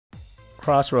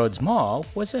Crossroads Mall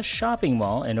was a shopping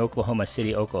mall in Oklahoma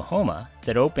City, Oklahoma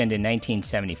that opened in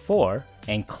 1974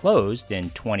 and closed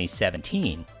in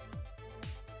 2017.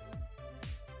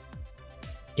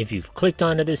 If you've clicked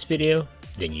onto this video,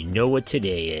 then you know what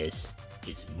today is.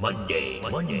 It's Monday,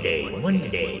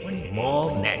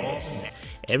 Mall Madness.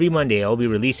 Every Monday I'll be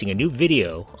releasing a new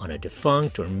video on a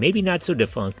defunct or maybe not so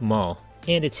defunct mall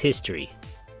and its history.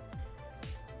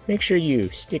 Make sure you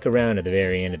stick around to the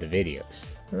very end of the videos.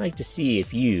 I'd like to see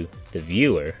if you, the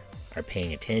viewer, are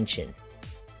paying attention.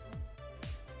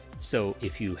 So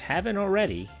if you haven't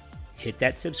already, hit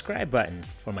that subscribe button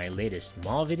for my latest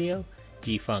mall video,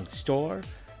 defunct store,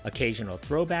 occasional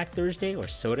throwback Thursday, or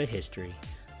soda history.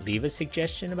 Leave a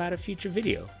suggestion about a future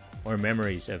video or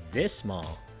memories of this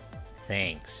mall.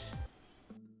 Thanks.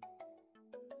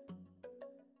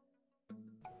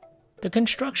 The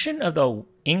construction of the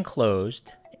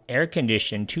enclosed,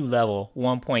 air-conditioned, two-level,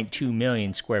 1.2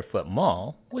 million square foot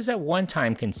mall was at one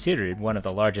time considered one of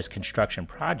the largest construction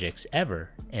projects ever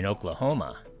in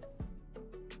Oklahoma.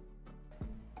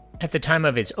 At the time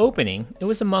of its opening, it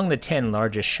was among the 10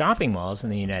 largest shopping malls in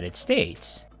the United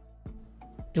States.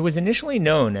 It was initially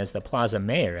known as the Plaza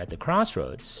Mayor at the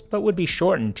Crossroads, but would be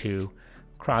shortened to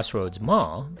Crossroads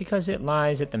Mall because it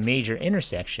lies at the major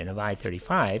intersection of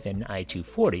I-35 and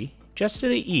I-240, just to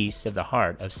the east of the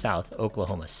heart of South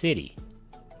Oklahoma City.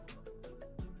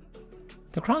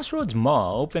 The Crossroads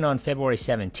Mall opened on February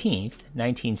 17,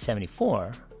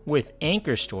 1974, with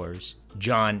anchor stores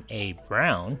John A.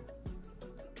 Brown,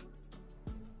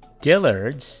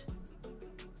 Dillard's,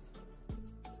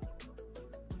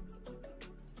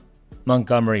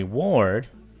 Montgomery Ward,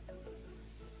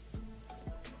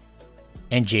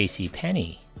 and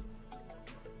JCPenney.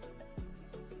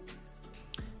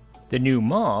 The new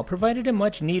mall provided a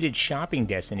much-needed shopping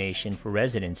destination for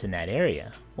residents in that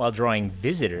area, while drawing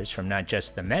visitors from not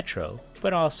just the metro,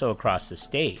 but also across the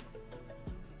state.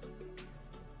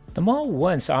 The mall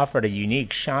once offered a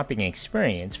unique shopping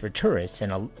experience for tourists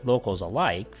and locals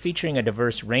alike, featuring a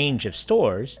diverse range of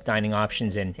stores, dining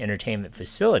options, and entertainment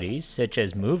facilities such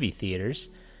as movie theaters,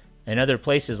 and other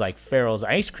places like Farrell's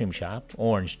Ice Cream Shop,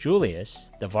 Orange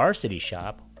Julius, the Varsity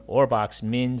Shop, Orbach's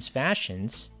Men's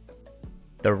Fashions,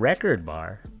 the Record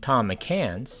Bar, Tom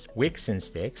McCann's, Wicks and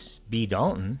Sticks, B.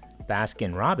 Dalton,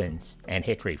 Baskin Robbins, and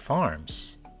Hickory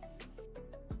Farms.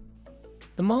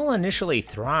 The mall initially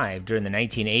thrived during the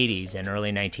 1980s and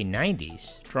early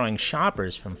 1990s, drawing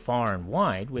shoppers from far and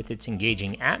wide with its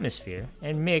engaging atmosphere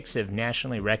and mix of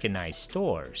nationally recognized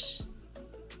stores.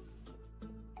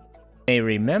 You may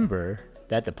remember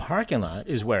that the parking lot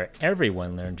is where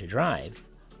everyone learned to drive.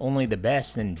 Only the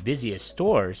best and busiest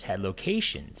stores had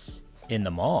locations in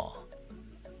the mall.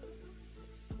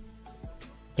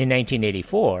 In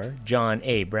 1984, John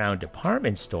A. Brown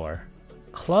Department Store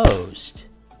closed.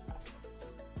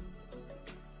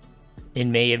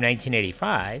 In May of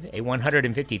 1985, a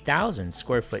 150,000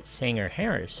 square foot Sanger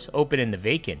Harris opened in the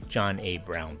vacant John A.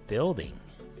 Brown building.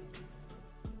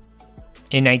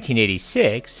 In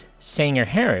 1986, Sanger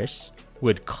Harris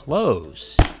would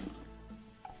close,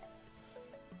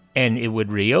 and it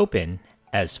would reopen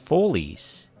as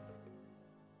Foley's.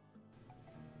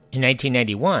 In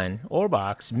 1991,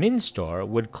 Orbach's Men's Store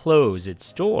would close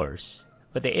its doors,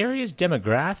 but the area's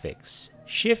demographics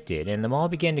shifted and the mall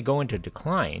began to go into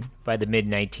decline by the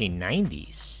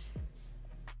mid-1990s.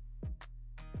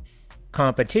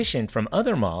 Competition from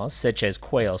other malls such as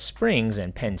Quail Springs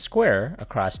and Penn Square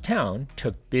across town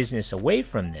took business away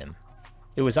from them.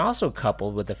 It was also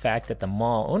coupled with the fact that the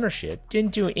mall ownership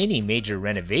didn't do any major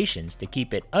renovations to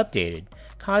keep it updated,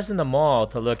 causing the mall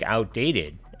to look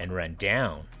outdated and run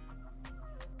down.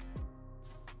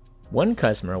 One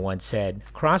customer once said,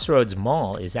 "Crossroads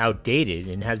Mall is outdated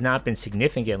and has not been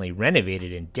significantly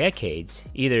renovated in decades,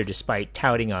 either despite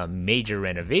touting a major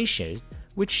renovation,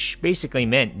 which basically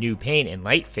meant new paint and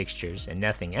light fixtures and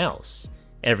nothing else,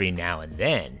 every now and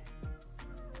then."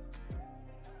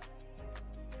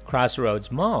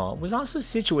 Crossroads Mall was also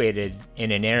situated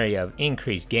in an area of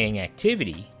increased gang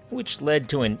activity, which led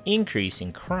to an increase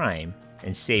in crime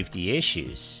and safety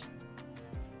issues.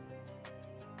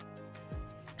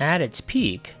 At its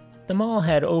peak, the mall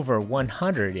had over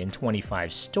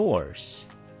 125 stores.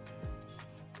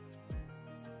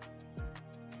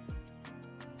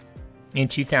 In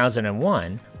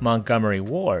 2001, Montgomery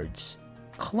Ward's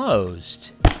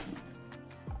closed.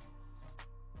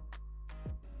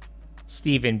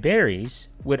 Steve & Barry's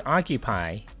would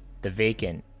occupy the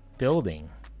vacant building.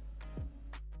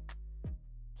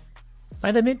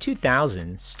 By the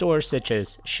mid-2000s, stores such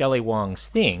as Shelley Wong's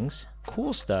Things,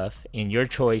 Cool Stuff, In Your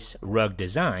Choice Rug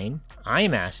Design,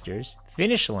 iMasters,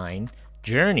 Finish Line,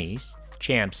 Journeys,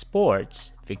 Champ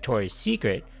Sports, Victoria's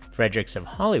Secret, Fredericks of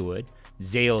Hollywood,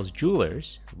 Zales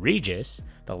Jewelers, Regis,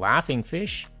 The Laughing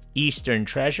Fish, Eastern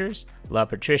Treasures, La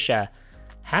Patricia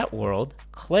Hat World,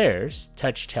 Claire's,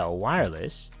 Touchtel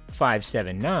Wireless,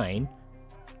 579,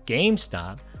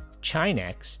 GameStop,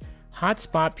 Chinex,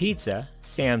 Hotspot Pizza,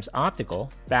 Sam's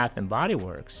Optical, Bath & Body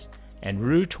Works, and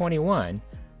Rue 21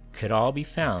 could all be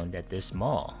found at this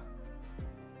mall.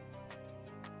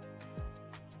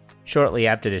 Shortly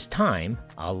after this time,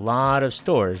 a lot of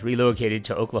stores relocated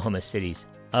to Oklahoma City's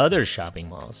other shopping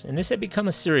malls, and this had become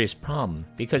a serious problem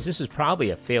because this was probably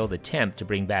a failed attempt to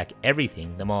bring back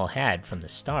everything the mall had from the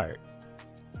start.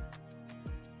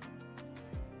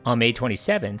 On May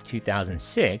 27,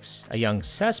 2006, a young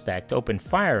suspect opened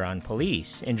fire on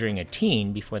police, injuring a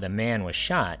teen before the man was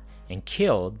shot and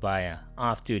killed by an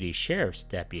off-duty sheriff's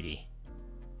deputy.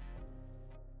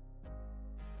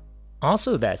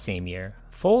 Also that same year,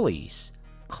 Foley's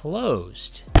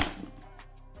closed.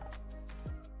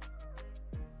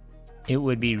 It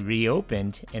would be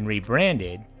reopened and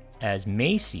rebranded as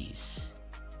Macy's.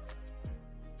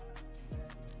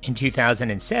 In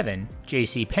 2007,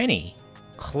 JCPenney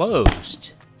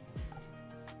closed.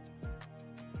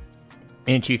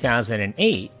 In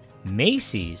 2008,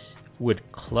 Macy's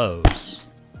would close.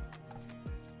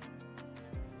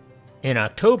 In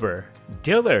October,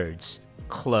 Dillard's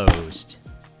closed.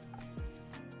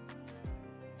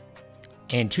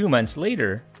 And 2 months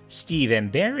later,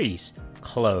 Steve & Barry's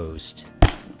closed.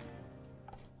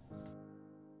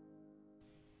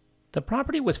 The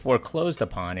property was foreclosed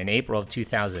upon in April of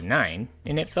 2009,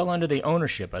 and it fell under the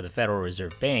ownership of the Federal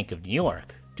Reserve Bank of New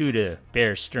York. Due to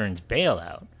Bear Stearns'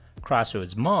 bailout,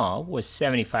 Crossroads Mall was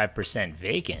 75%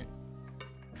 vacant.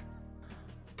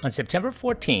 On September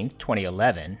 14,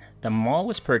 2011, the mall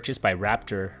was purchased by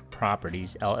Raptor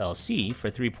Properties LLC for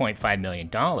 $3.5 million,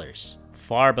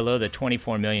 far below the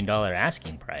 $24 million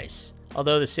asking price,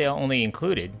 although the sale only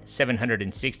included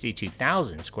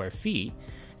 762,000 square feet,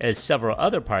 as several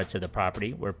other parts of the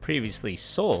property were previously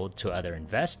sold to other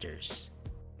investors.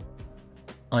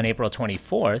 On April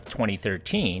 24,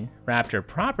 2013, Raptor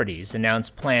Properties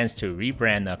announced plans to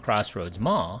rebrand the Crossroads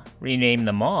Mall. Rename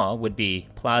the mall would be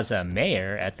Plaza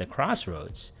Mayer at the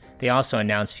Crossroads. They also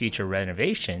announced future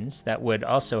renovations that would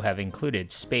also have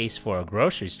included space for a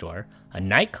grocery store, a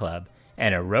nightclub,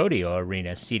 and a rodeo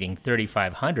arena seating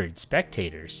 3,500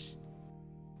 spectators.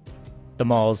 The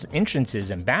mall's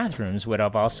entrances and bathrooms would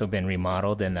have also been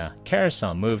remodeled, and the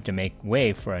carousel moved to make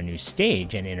way for a new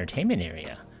stage and entertainment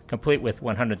area, complete with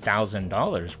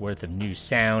 $100,000 worth of new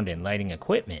sound and lighting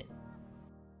equipment.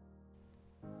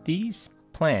 These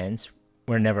plans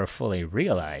were never fully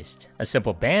realized. A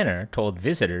simple banner told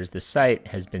visitors the site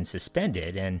has been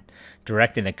suspended and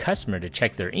directing the customer to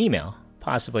check their email,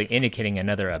 possibly indicating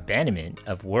another abandonment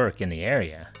of work in the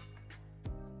area.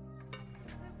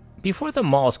 Before the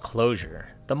mall's closure,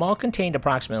 the mall contained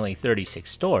approximately 36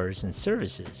 stores and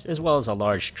services, as well as a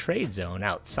large trade zone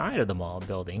outside of the mall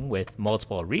building with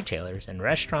multiple retailers and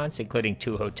restaurants, including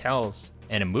 2 hotels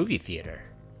and a movie theater.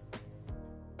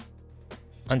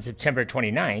 On September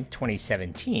 29,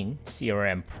 2017,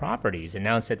 CRM Properties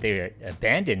announced that they had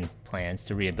abandoned plans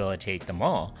to rehabilitate the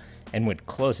mall and would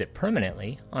close it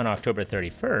permanently on October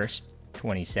 31,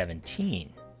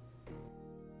 2017.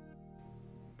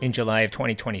 In July of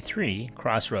 2023,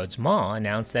 Crossroads Mall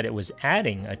announced that it was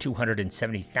adding a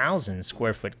 270,000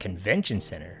 square foot convention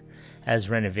center. As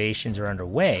renovations are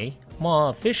underway, mall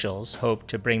officials hope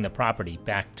to bring the property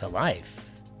back to life.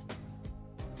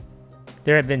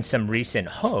 There had been some recent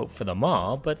hope for the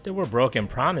mall, but there were broken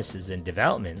promises and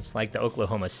developments like the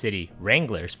Oklahoma City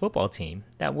Wranglers football team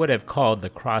that would have called the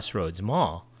Crossroads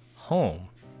Mall home.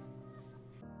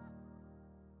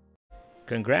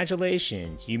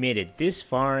 Congratulations, you made it this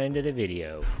far into the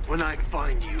video. When I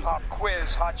find you. Pop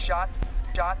quiz, hot shot.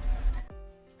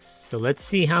 So let's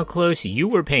see how close you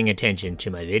were paying attention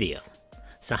to my video.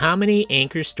 So how many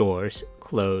anchor stores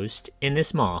closed in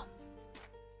this mall?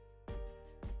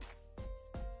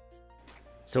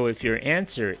 So if your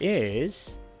answer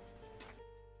is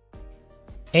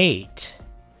 8,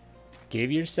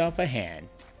 give yourself a hand.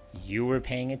 You were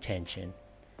paying attention.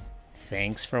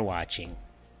 Thanks for watching.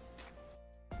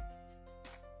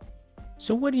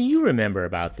 So what do you remember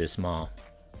about this mall?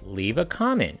 Leave a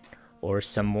comment or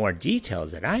some more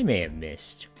details that I may have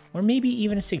missed, or maybe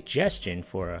even a suggestion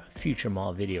for a future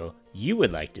mall video you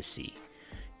would like to see.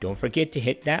 Don't forget to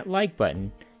hit that like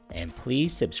button and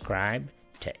please subscribe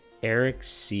to Eric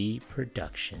C.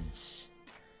 Productions.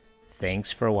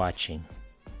 Thanks for watching.